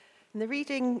And the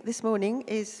reading this morning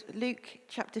is Luke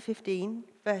chapter 15,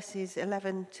 verses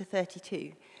 11 to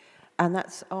 32. And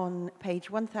that's on page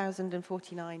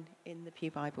 1049 in the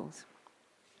Pew Bibles.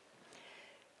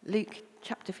 Luke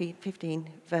chapter 15,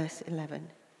 verse 11.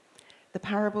 The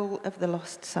parable of the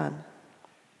lost son.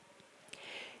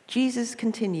 Jesus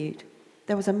continued,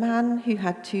 "There was a man who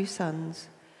had 2 sons.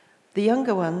 The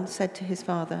younger one said to his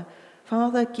father,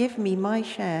 'Father, give me my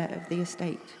share of the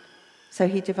estate.' So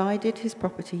he divided his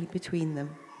property between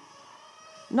them.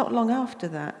 Not long after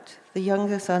that, the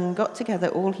younger son got together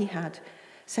all he had,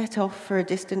 set off for a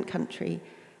distant country,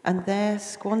 and there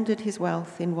squandered his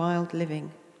wealth in wild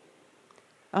living.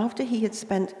 After he had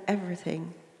spent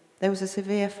everything, there was a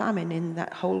severe famine in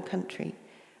that whole country,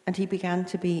 and he began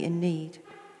to be in need.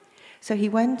 So he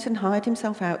went and hired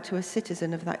himself out to a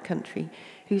citizen of that country,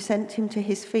 who sent him to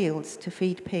his fields to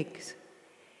feed pigs.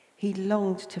 He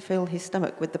longed to fill his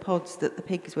stomach with the pods that the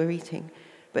pigs were eating,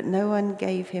 but no one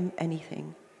gave him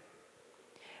anything.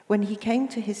 When he came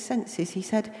to his senses, he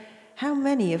said, 'How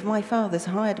many of my father's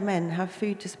hired men have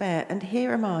food to spare, and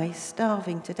here am I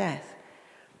starving to death?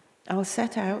 I'll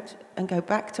set out and go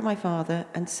back to my father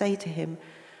and say to him,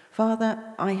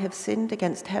 Father, I have sinned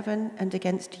against heaven and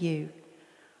against you.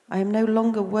 I am no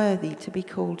longer worthy to be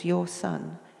called your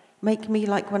son. Make me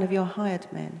like one of your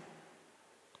hired men.'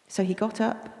 So he got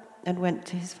up and went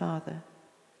to his father.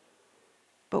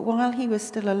 But while he was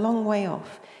still a long way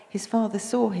off, his father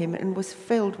saw him and was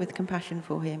filled with compassion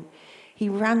for him. He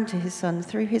ran to his son,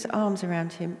 threw his arms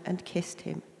around him, and kissed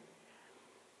him.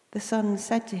 The son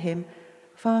said to him,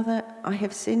 'Father, I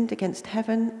have sinned against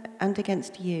heaven and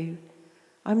against you.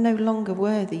 I'm no longer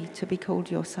worthy to be called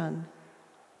your son.'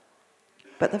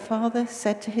 But the father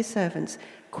said to his servants,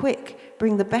 'Quick,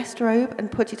 bring the best robe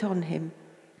and put it on him.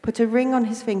 Put a ring on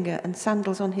his finger and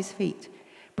sandals on his feet.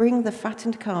 Bring the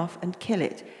fattened calf and kill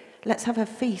it. Let's have a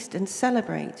feast and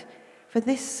celebrate. For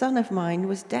this son of mine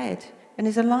was dead and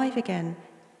is alive again.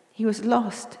 He was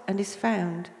lost and is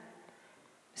found.'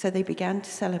 So they began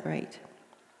to celebrate.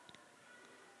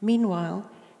 Meanwhile,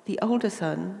 the older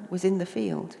son was in the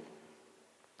field.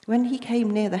 When he came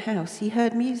near the house, he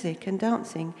heard music and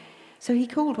dancing. So he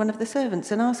called one of the servants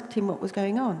and asked him what was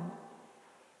going on.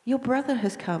 'Your brother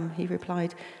has come,' he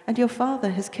replied, 'and your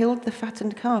father has killed the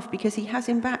fattened calf because he has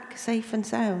him back safe and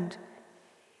sound.'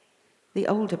 The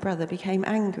older brother became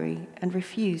angry and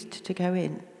refused to go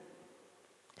in.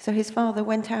 So his father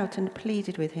went out and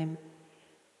pleaded with him.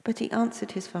 But he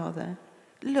answered his father,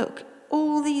 'Look,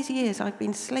 all these years I've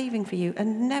been slaving for you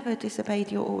and never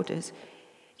disobeyed your orders.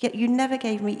 Yet you never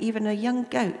gave me even a young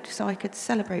goat so I could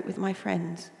celebrate with my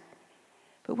friends.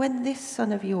 But when this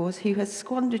son of yours, who has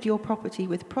squandered your property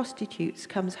with prostitutes,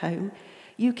 comes home,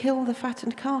 you kill the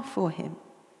fattened calf for him.'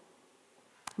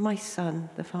 'My son,'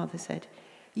 the father said,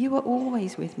 'you are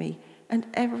always with me, and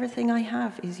everything I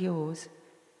have is yours.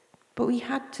 But we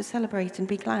had to celebrate and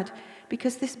be glad,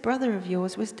 because this brother of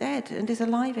yours was dead and is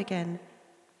alive again.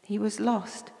 He was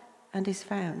lost and is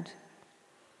found.'"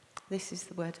 This is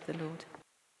the word of the Lord.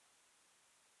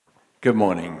 Good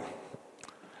morning.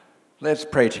 Let's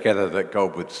pray together that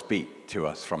God would speak to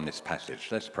us from this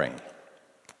passage. Let's pray.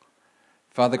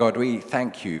 Father God, we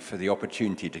thank you for the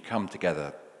opportunity to come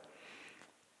together.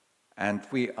 And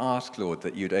we ask, Lord,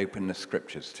 that you'd open the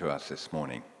scriptures to us this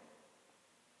morning.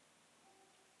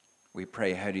 We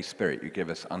pray, Holy Spirit, you give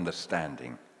us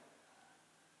understanding.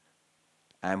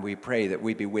 And we pray that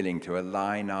we be willing to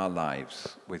align our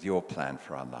lives with your plan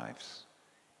for our lives.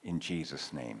 In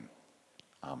Jesus' name,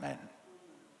 amen.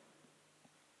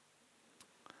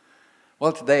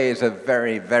 Well, today is a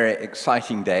very, very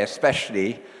exciting day,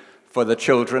 especially for the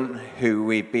children who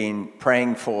we've been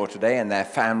praying for today and their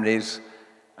families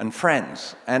and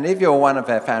friends. And if you're one of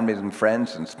their families and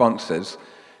friends and sponsors,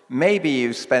 maybe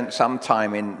you've spent some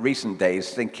time in recent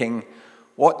days thinking,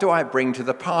 what do I bring to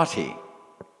the party?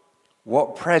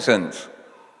 What present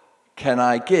can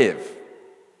I give?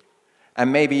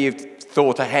 And maybe you've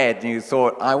thought ahead and you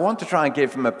thought, I want to try and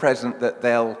give them a present that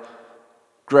they'll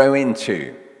grow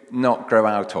into, not grow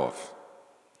out of.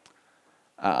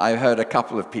 I heard a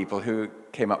couple of people who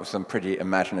came up with some pretty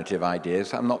imaginative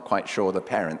ideas. I'm not quite sure the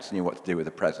parents knew what to do with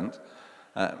the present.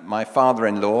 My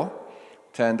father-in-law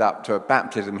turned up to a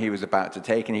baptism he was about to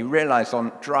take, and he realized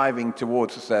on driving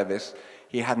towards the service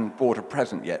he hadn't bought a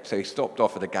present yet, so he stopped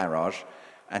off at a garage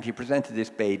and he presented this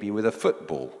baby with a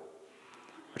football,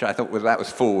 which I thought that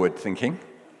was forward thinking.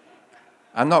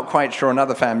 I'm not quite sure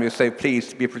another family was so pleased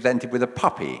to be presented with a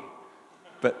puppy.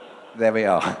 But there we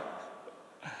are.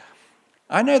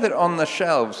 I know that on the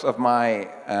shelves of my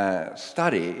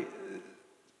study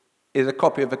is a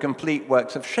copy of the complete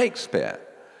works of Shakespeare.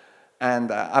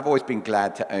 And I've always been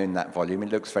glad to own that volume.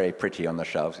 It looks very pretty on the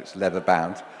shelves. It's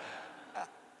leather-bound.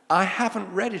 I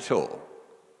haven't read it all.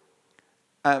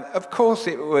 Of course,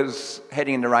 it was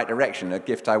heading in the right direction, a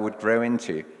gift I would grow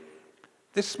into.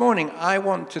 This morning, I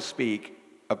want to speak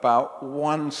about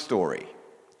one story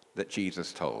that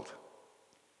Jesus told.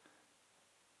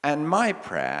 And my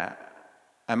prayer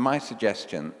and my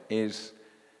suggestion is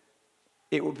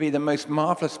it would be the most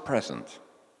marvelous present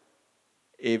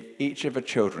if each of the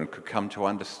children could come to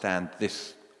understand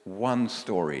this one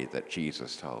story that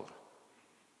Jesus told.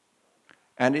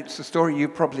 And it's a story you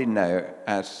probably know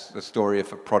as the story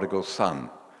of a prodigal son.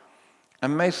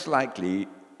 And most likely,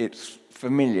 it's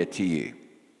familiar to you.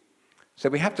 So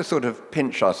we have to sort of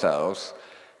pinch ourselves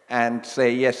and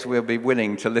say, yes, we'll be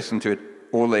willing to listen to it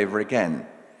all over again.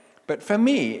 But for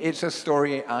me, it's a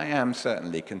story I am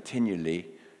certainly continually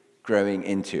growing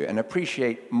into and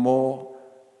appreciate more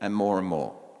and more and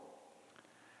more.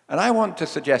 And I want to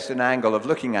suggest an angle of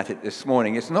looking at it this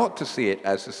morning. It's not to see it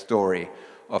as a story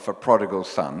of a prodigal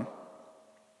son,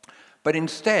 but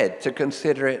instead to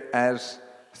consider it as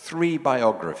three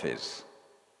biographies.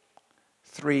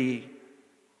 Three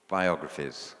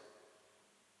biographies.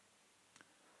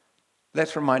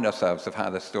 Let's remind ourselves of how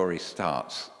the story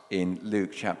starts in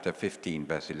Luke chapter 15,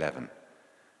 verse 11.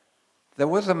 There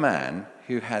was a man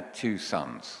who had 2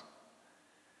 sons.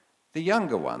 The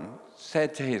younger one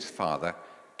said to his father,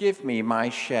 "Give me my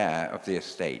share of the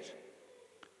estate."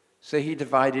 So he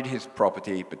divided his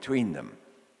property between them.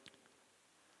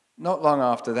 Not long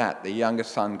after that, the younger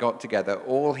son got together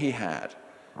all he had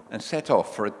and set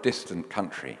off for a distant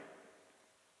country.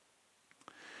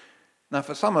 Now,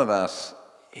 for some of us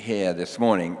here this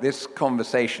morning, this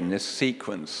conversation, this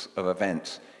sequence of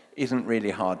events, isn't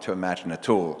really hard to imagine at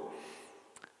all.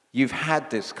 You've had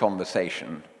this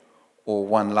conversation or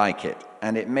one like it,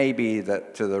 and it may be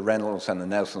that to the Reynolds and the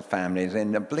Nelson families,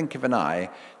 in the blink of an eye,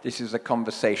 this is a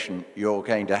conversation you're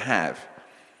going to have.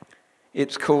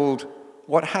 It's called,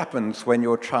 "What Happens When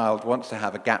Your Child Wants to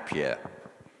Have a Gap Year?"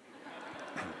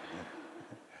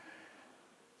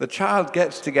 The child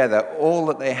gets together all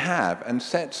that they have and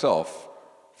sets off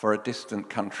for a distant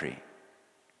country.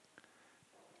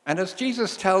 And as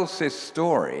Jesus tells this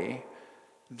story,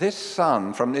 this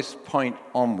son, from this point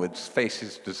onwards,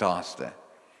 faces disaster.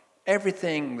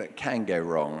 Everything that can go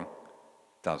wrong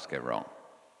does go wrong.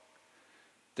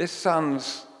 This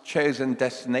son's chosen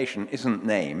destination isn't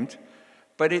named,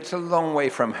 but it's a long way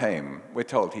from home. We're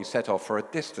told he set off for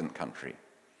a distant country.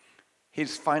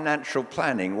 His financial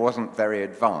planning wasn't very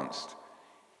advanced.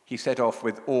 He set off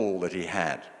with all that he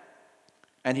had.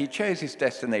 And he chose his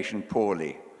destination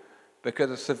poorly because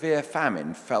a severe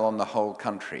famine fell on the whole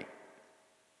country.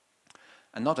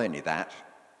 And not only that,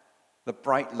 the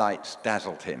bright lights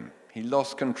dazzled him. He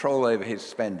lost control over his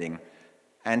spending,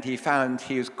 and he found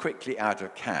he was quickly out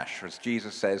of cash. As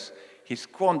Jesus says, he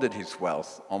squandered his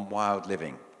wealth on wild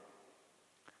living.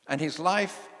 And his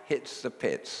life hits the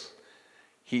pits.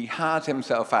 He hired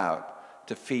himself out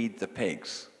to feed the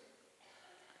pigs.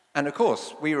 And of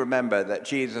course, we remember that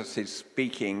Jesus is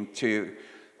speaking to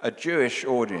a Jewish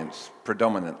audience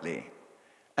predominantly.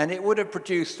 And it would have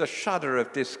produced a shudder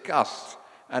of disgust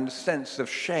and a sense of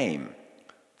shame,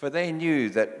 for they knew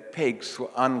that pigs were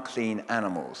unclean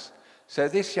animals. So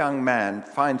this young man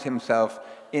finds himself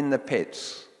in the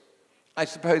pits. I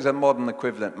suppose a modern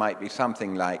equivalent might be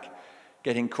something like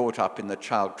getting caught up in the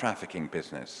child trafficking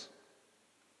business.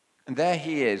 And there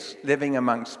he is, living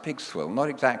amongst pig swill, not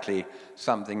exactly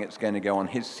something that's going to go on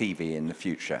his CV in the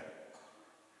future.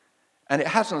 And it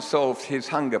hasn't solved his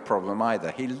hunger problem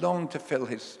either. He longed to fill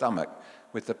his stomach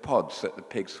with the pods that the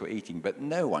pigs were eating, but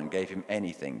no one gave him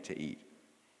anything to eat.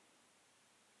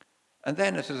 And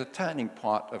then, as a turning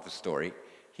part of the story,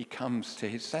 he comes to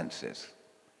his senses.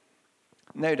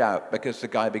 No doubt because the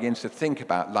guy begins to think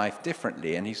about life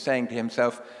differently, and he's saying to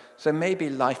himself, so maybe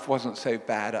life wasn't so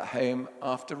bad at home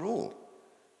after all.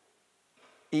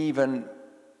 Even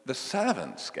the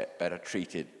servants get better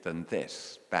treated than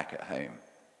this back at home.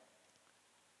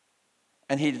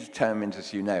 And he determines,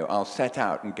 as you know, I'll set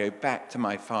out and go back to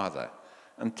my father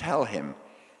and tell him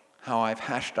how I've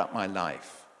hashed up my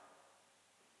life.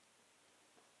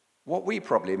 What we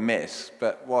probably miss,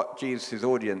 but what Jesus'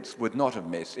 audience would not have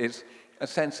missed, is a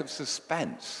sense of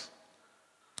suspense.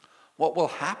 What will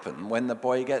happen when the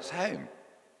boy gets home?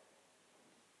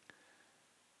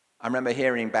 I remember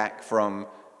hearing back from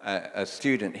a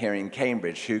student here in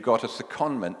Cambridge who got a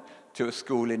secondment to a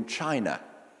school in China.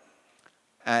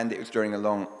 And it was during the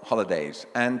long holidays.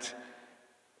 And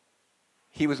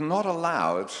he was not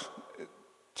allowed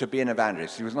to be an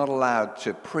evangelist. He was not allowed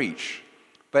to preach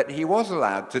But he was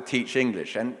allowed to teach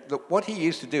English. And what he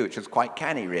used to do, which was quite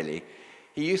canny really,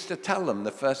 he used to tell them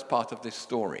the first part of this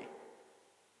story.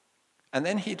 And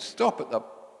then he'd stop at the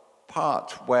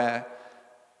part where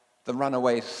the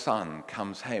runaway son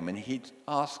comes home, and he'd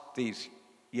ask these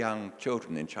young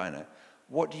children in China,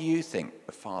 what do you think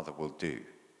the father will do?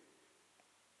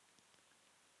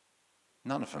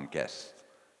 None of them guessed.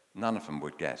 None of them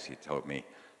would guess, he told me,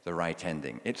 the right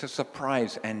ending. It's a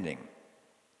surprise ending.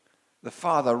 The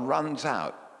father runs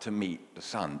out to meet the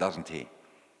son, doesn't he?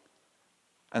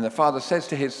 And the father says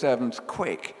to his servants,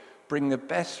 quick, bring the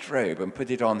best robe and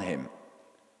put it on him.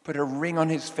 Put a ring on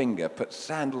his finger, put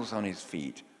sandals on his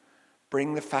feet.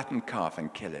 Bring the fattened calf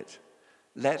and kill it.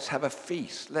 Let's have a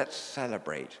feast, let's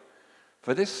celebrate.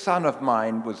 For this son of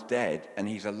mine was dead and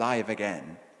he's alive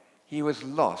again. He was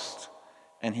lost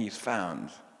and he's found.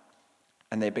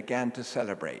 And they began to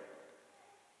celebrate.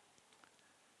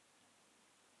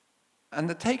 And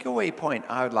the takeaway point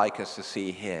I would like us to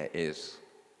see here is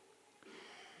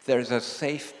there's a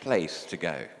safe place to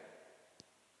go.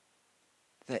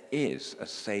 There is a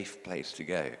safe place to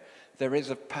go. There is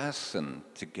a person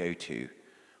to go to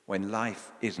when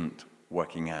life isn't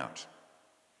working out.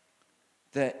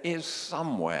 There is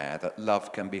somewhere that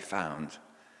love can be found,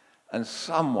 and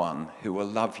someone who will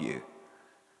love you,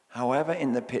 however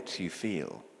in the pits you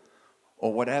feel,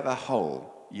 or whatever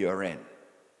hole you're in,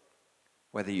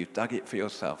 whether you've dug it for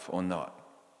yourself or not.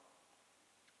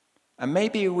 And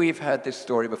maybe we've heard this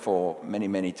story before many,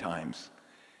 many times.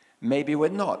 Maybe we're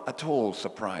not at all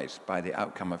surprised by the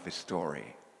outcome of this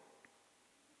story.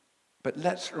 But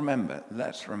let's remember,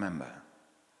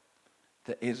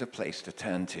 there is a place to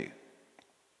turn to.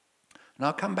 And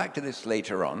I'll come back to this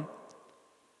later on.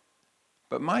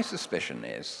 But my suspicion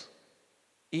is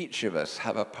each of us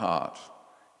have a part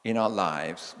in our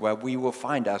lives where we will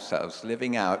find ourselves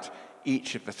living out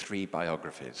each of the three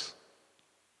biographies.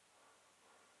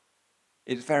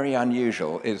 It's very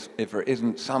unusual if there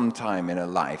isn't some time in a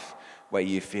life where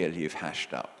you feel you've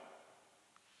hashed up.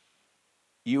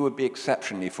 You would be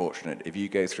exceptionally fortunate if you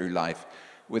go through life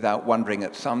without wondering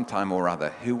at some time or other,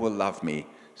 who will love me,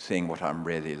 seeing what I'm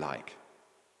really like?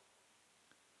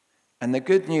 And the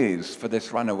good news for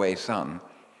this runaway son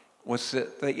was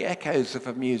that the echoes of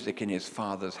the music in his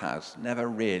father's house never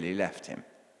really left him.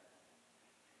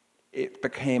 It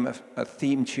became a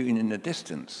theme tune in the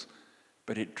distance,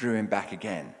 but it drew him back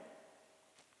again.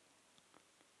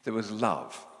 There was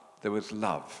love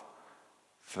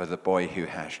for the boy who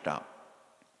hashed up.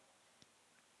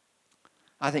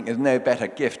 I think there's no better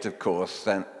gift, of course,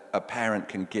 than a parent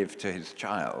can give to his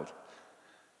child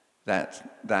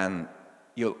than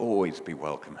you'll always be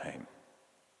welcome home.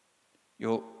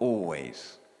 You'll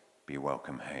always be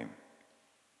welcome home.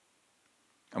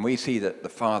 And we see that the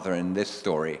father in this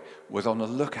story was on the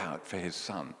lookout for his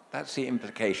son. That's the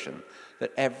implication,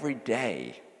 that every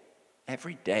day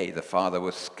the father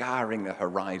was scouring the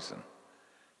horizon.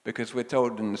 Because we're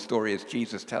told in the story, as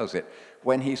Jesus tells it,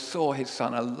 when he saw his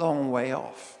son a long way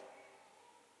off,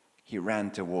 he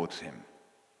ran towards him.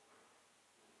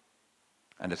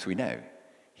 And as we know,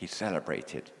 he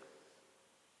celebrated.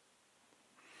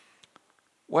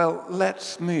 Well,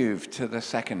 let's move to the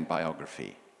second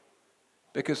biography.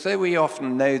 Because though we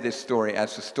often know this story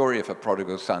as the story of a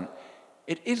prodigal son,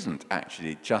 it isn't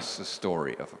actually just the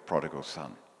story of a prodigal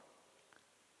son.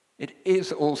 It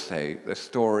is also the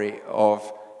story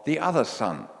of the other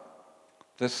son,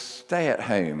 the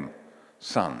stay-at-home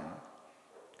son.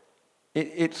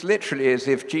 It's literally as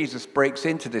if Jesus breaks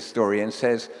into this story and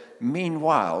says,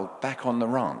 meanwhile, back on the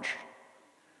ranch.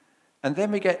 And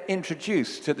then we get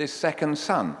introduced to this second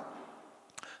son.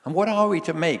 And what are we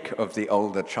to make of the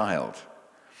older child?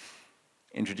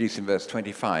 Introduced in verse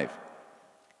 25.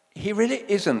 He really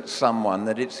isn't someone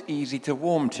that it's easy to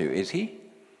warm to, is he?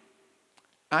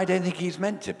 I don't think he's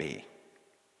meant to be.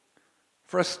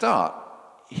 For a start,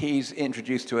 he's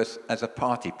introduced to us as a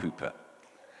party pooper.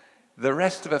 The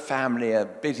rest of the family are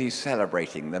busy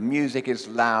celebrating. The music is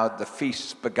loud, the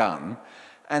feast's begun,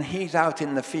 and he's out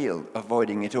in the field,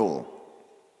 avoiding it all.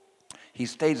 He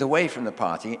stays away from the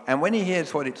party, and when he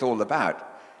hears what it's all about,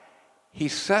 he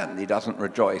certainly doesn't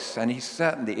rejoice, and he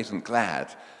certainly isn't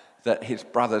glad that his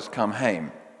brother's come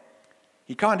home.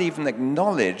 He can't even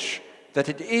acknowledge that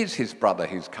it is his brother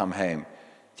who's come home.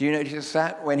 Do you notice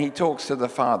that when he talks to the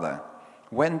father?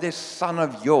 When this son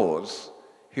of yours,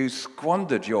 who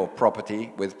squandered your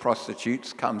property with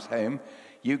prostitutes, comes home,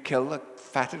 you kill the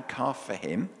fatted calf for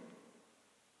him?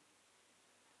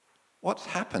 What's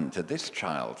happened to this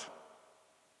child?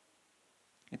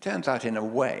 It turns out in a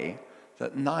way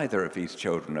that neither of these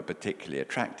children are particularly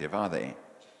attractive, are they?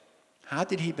 How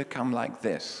did he become like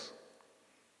this?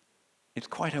 It's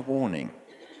quite a warning.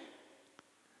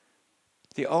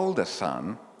 The older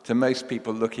son, to most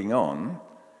people looking on,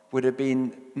 would have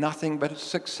been nothing but a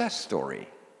success story.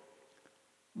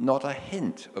 Not a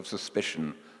hint of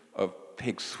suspicion of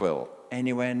pig swill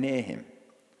anywhere near him.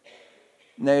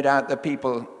 No doubt the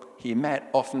people he met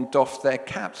often doffed their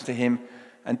caps to him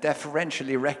and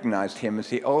deferentially recognized him as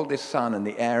the oldest son and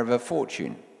the heir of a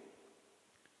fortune.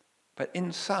 But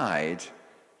inside,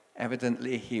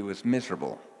 evidently he was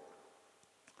miserable.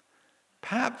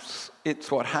 Perhaps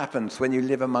it's what happens when you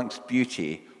live amongst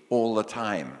beauty all the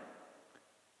time.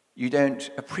 You don't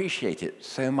appreciate it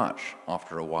so much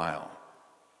after a while.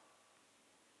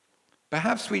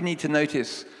 Perhaps we need to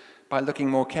notice, by looking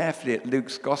more carefully at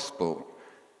Luke's gospel,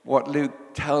 what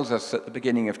Luke tells us at the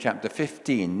beginning of chapter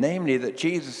 15, namely that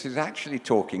Jesus is actually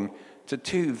talking to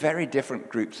two very different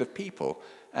groups of people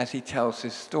as he tells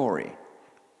his story.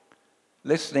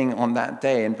 Listening on that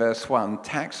day in verse 1,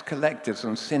 tax collectors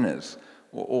and sinners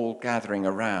were all gathering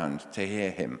around to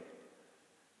hear him.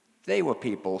 They were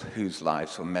people whose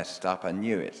lives were messed up and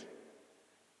knew it.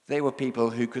 They were people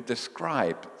who could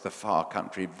describe the far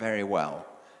country very well.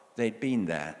 They'd been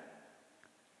there.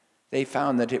 They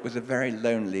found that it was a very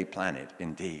lonely planet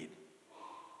indeed.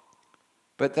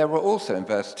 But there were also, in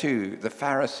verse 2, the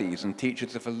Pharisees and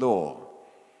teachers of the law,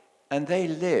 and they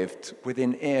lived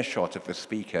within earshot of the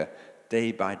speaker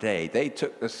day by day. They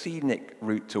took the scenic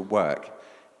route to work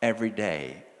every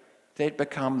day. They'd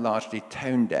become largely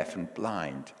tone deaf and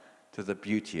blind to the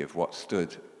beauty of what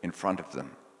stood in front of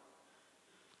them.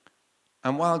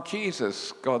 And while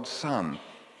Jesus, God's Son,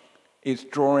 is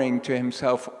drawing to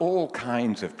himself all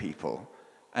kinds of people,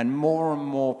 and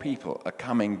more people are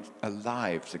coming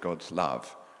alive to God's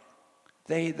love,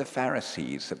 they, the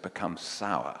Pharisees, have become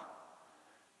sour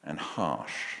and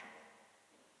harsh.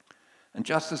 And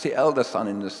just as the elder son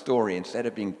in the story, instead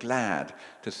of being glad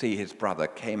to see his brother,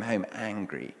 came home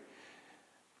angry,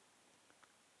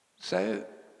 so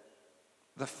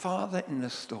the father in the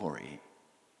story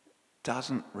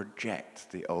doesn't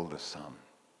reject the older son.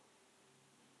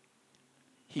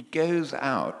 He goes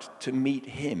out to meet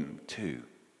him too.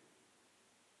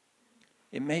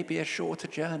 It may be a shorter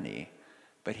journey,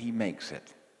 but he makes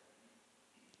it.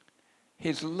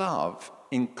 His love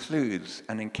includes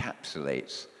and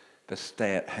encapsulates the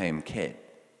stay-at-home kid.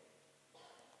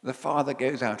 The father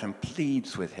goes out and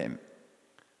pleads with him.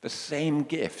 The same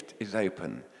gift is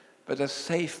open, but a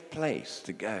safe place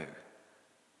to go.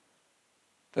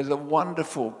 There's a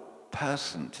wonderful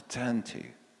person to turn to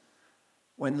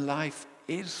when life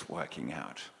is working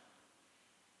out,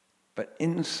 but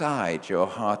inside your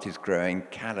heart is growing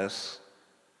callous,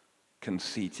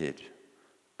 conceited,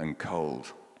 and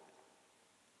cold.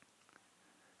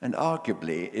 And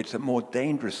arguably, it's a more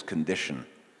dangerous condition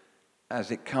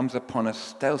as it comes upon us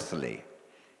stealthily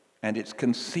and it's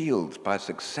concealed by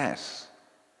success.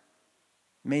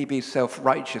 Maybe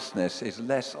self-righteousness is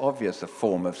less obvious a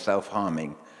form of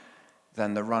self-harming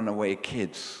than the runaway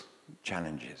kids'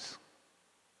 challenges.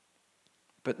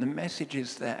 But the message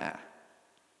is there.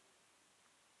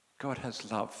 God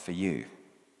has love for you.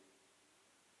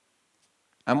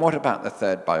 And what about the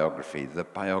third biography, the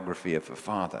biography of the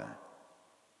Father?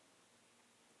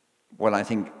 Well, I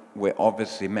think we're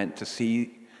obviously meant to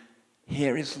see,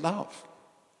 here is love.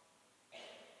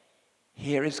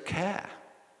 Here is care.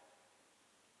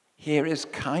 Here is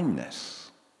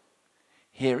kindness.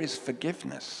 Here is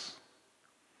forgiveness.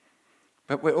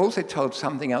 But we're also told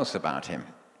something else about him.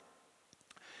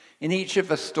 In each of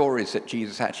the stories that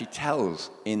Jesus actually tells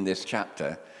in this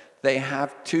chapter, they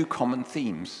have two common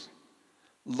themes.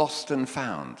 Lost and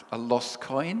found. A lost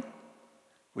coin,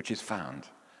 which is found.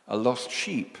 A lost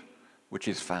sheep, which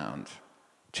is found.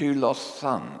 Two lost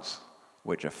sons,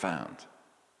 which are found.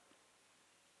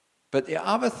 But the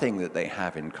other thing that they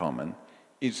have in common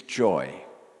is joy.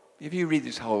 If you read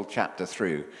this whole chapter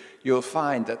through, you'll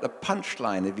find that the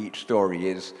punchline of each story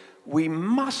is, we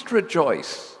must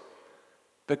rejoice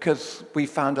because we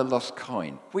found a lost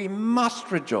coin. We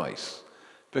must rejoice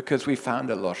because we found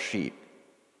a lost sheep.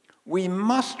 We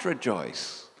must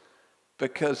rejoice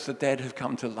because the dead have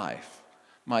come to life.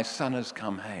 My son has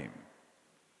come home.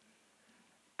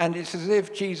 And it's as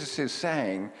if Jesus is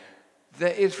saying,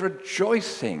 there is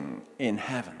rejoicing in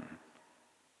heaven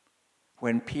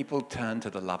when people turn to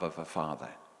the love of a Father.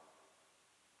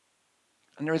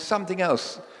 And there is something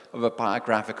else of a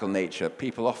biographical nature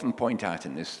people often point out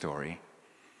in this story,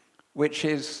 which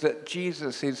is that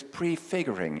Jesus is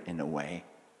prefiguring, in a way,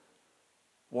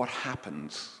 what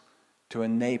happens to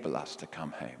enable us to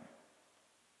come home.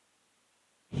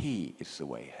 He is the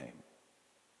way home.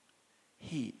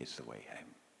 He is the way home.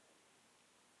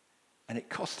 And it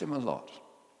cost him a lot.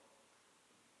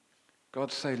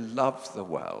 God so loved the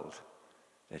world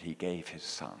that he gave his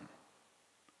Son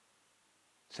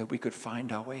so we could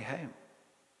find our way home.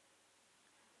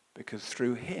 Because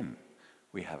through him,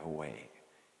 we have a way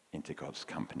into God's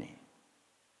company.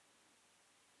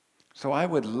 So I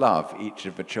would love each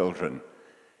of the children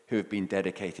who have been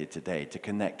dedicated today to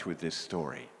connect with this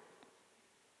story.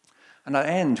 And I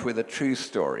end with a true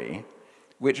story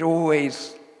which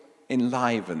always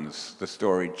enlivens the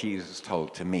story Jesus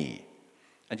told to me.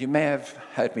 And you may have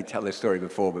heard me tell this story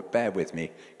before, but bear with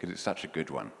me because it's such a good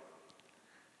one.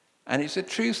 And it's a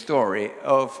true story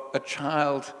of a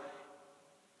child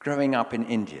growing up in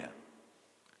India.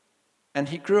 And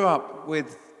he grew up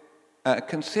with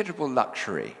considerable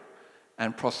luxury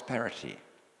and prosperity.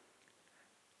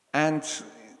 And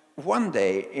one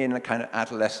day, in a kind of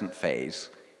adolescent phase,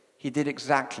 he did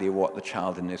exactly what the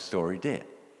child in this story did.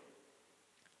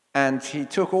 And he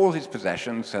took all his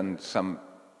possessions and some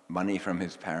money from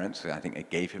his parents, I think they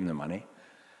gave him the money,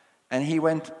 and he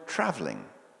went traveling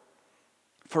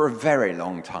for a very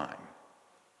long time.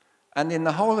 And in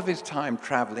the whole of his time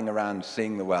traveling around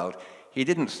seeing the world, he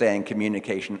didn't stay in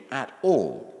communication at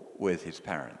all with his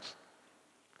parents.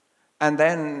 And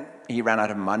then he ran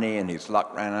out of money and his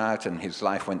luck ran out and his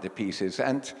life went to pieces.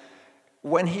 And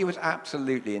when he was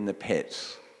absolutely in the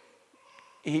pits,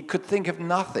 he could think of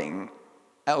nothing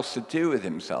else to do with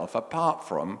himself apart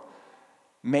from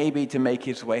maybe to make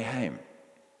his way home.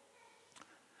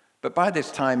 But by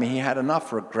this time, he had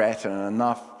enough regret and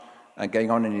enough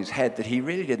going on in his head that he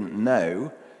really didn't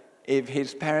know if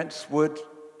his parents would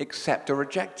accept or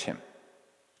reject him.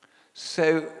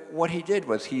 So what he did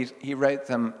was he wrote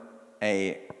them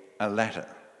a letter.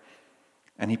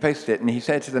 And he posted it, and he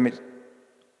said to them,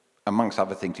 amongst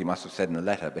other things he must have said in the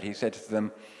letter, but he said to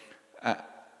them,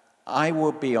 I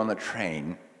will be on a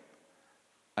train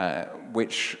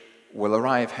which will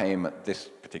arrive home at this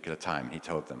particular time, he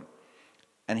told them.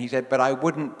 And he said, but I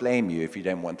wouldn't blame you if you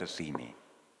don't want to see me.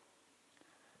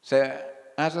 So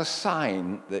as a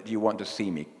sign that you want to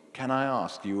see me, can I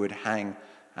ask you would hang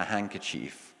a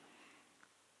handkerchief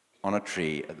on a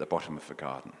tree at the bottom of the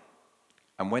garden?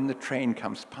 And when the train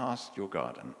comes past your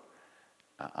garden,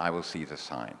 I will see the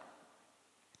sign.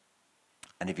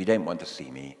 And if you don't want to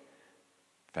see me,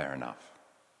 fair enough.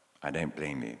 I don't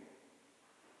blame you.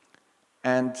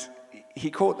 And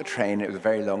he caught the train. It was a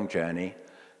very long journey.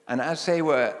 And as they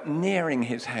were nearing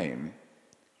his home,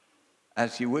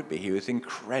 as you would be, he was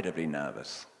incredibly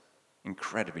nervous.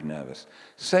 Incredibly nervous.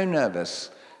 So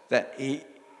nervous that he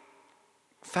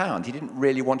found he didn't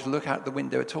really want to look out the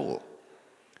window at all.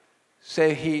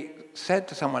 So he said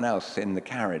to someone else in the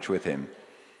carriage with him,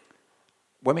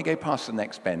 when we go past the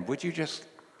next bend, would you just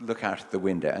look out the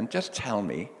window and just tell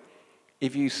me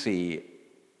if you see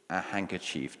a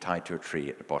handkerchief tied to a tree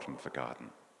at the bottom of the garden?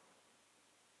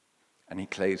 And he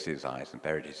closed his eyes and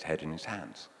buried his head in his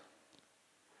hands.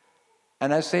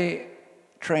 And as the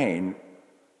train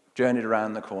journeyed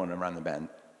around the corner, around the bend,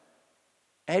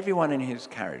 everyone in his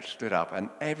carriage stood up and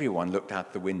everyone looked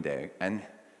out the window and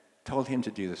told him to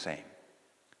do the same.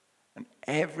 And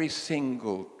every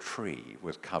single tree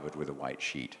was covered with a white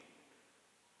sheet.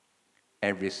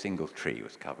 Every single tree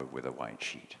was covered with a white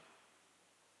sheet.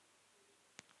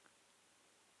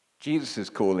 Jesus'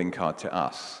 calling card to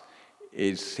us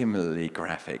is similarly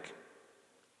graphic,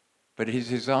 but it is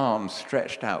his arms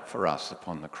stretched out for us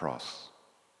upon the cross,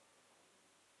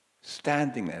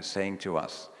 standing there saying to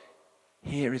us,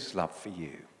 here is love for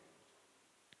you.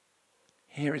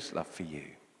 Here is love for you.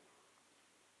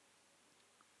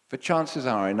 For chances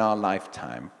are in our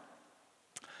lifetime,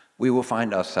 we will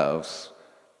find ourselves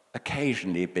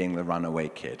occasionally being the runaway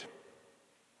kid,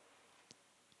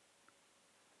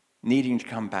 needing to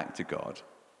come back to God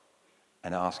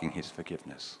and asking his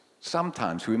forgiveness.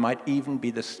 Sometimes we might even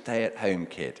be the stay-at-home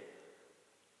kid.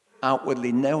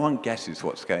 Outwardly, no one guesses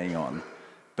what's going on,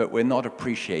 but we're not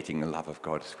appreciating the love of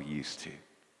God as we used to.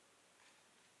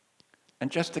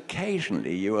 And just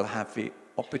occasionally, you will have the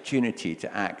opportunity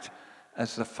to act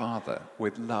as the father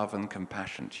with love and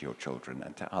compassion to your children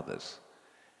and to others,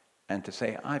 and to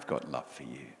say, I've got love for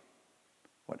you,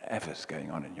 whatever's going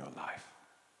on in your life.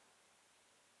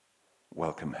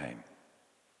 Welcome home.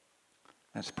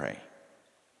 Let's pray.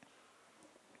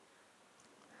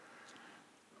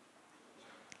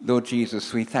 Lord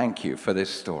Jesus, we thank you for this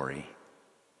story.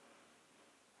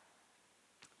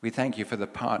 We thank you for the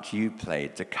part you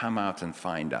played to come out and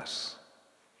find us.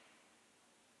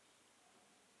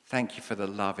 Thank you for the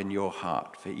love in your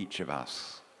heart for each of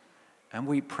us. And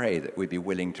we pray that we'd be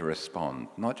willing to respond,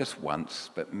 not just once,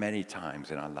 but many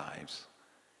times in our lives,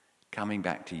 coming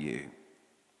back to you.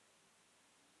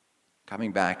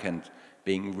 Coming back and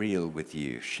being real with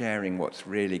you, sharing what's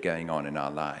really going on in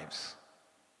our lives,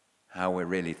 how we're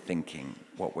really thinking,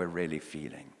 what we're really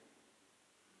feeling.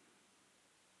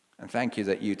 And thank you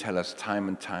that you tell us time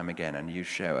and time again, and you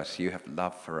show us you have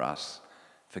love for us,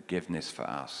 forgiveness for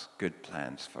us, good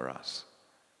plans for us.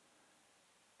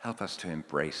 Help us to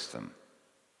embrace them.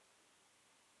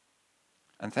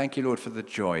 And thank you, Lord, for the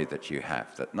joy that you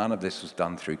have, that none of this was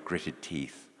done through gritted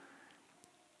teeth,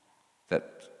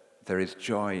 that there is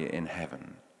joy in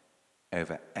heaven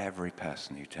over every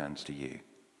person who turns to you.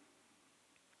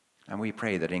 And we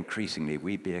pray that increasingly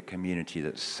we be a community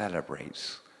that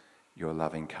celebrates your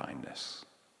loving kindness.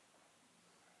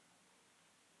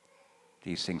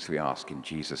 These things we ask in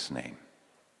Jesus' name.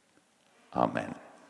 Amen.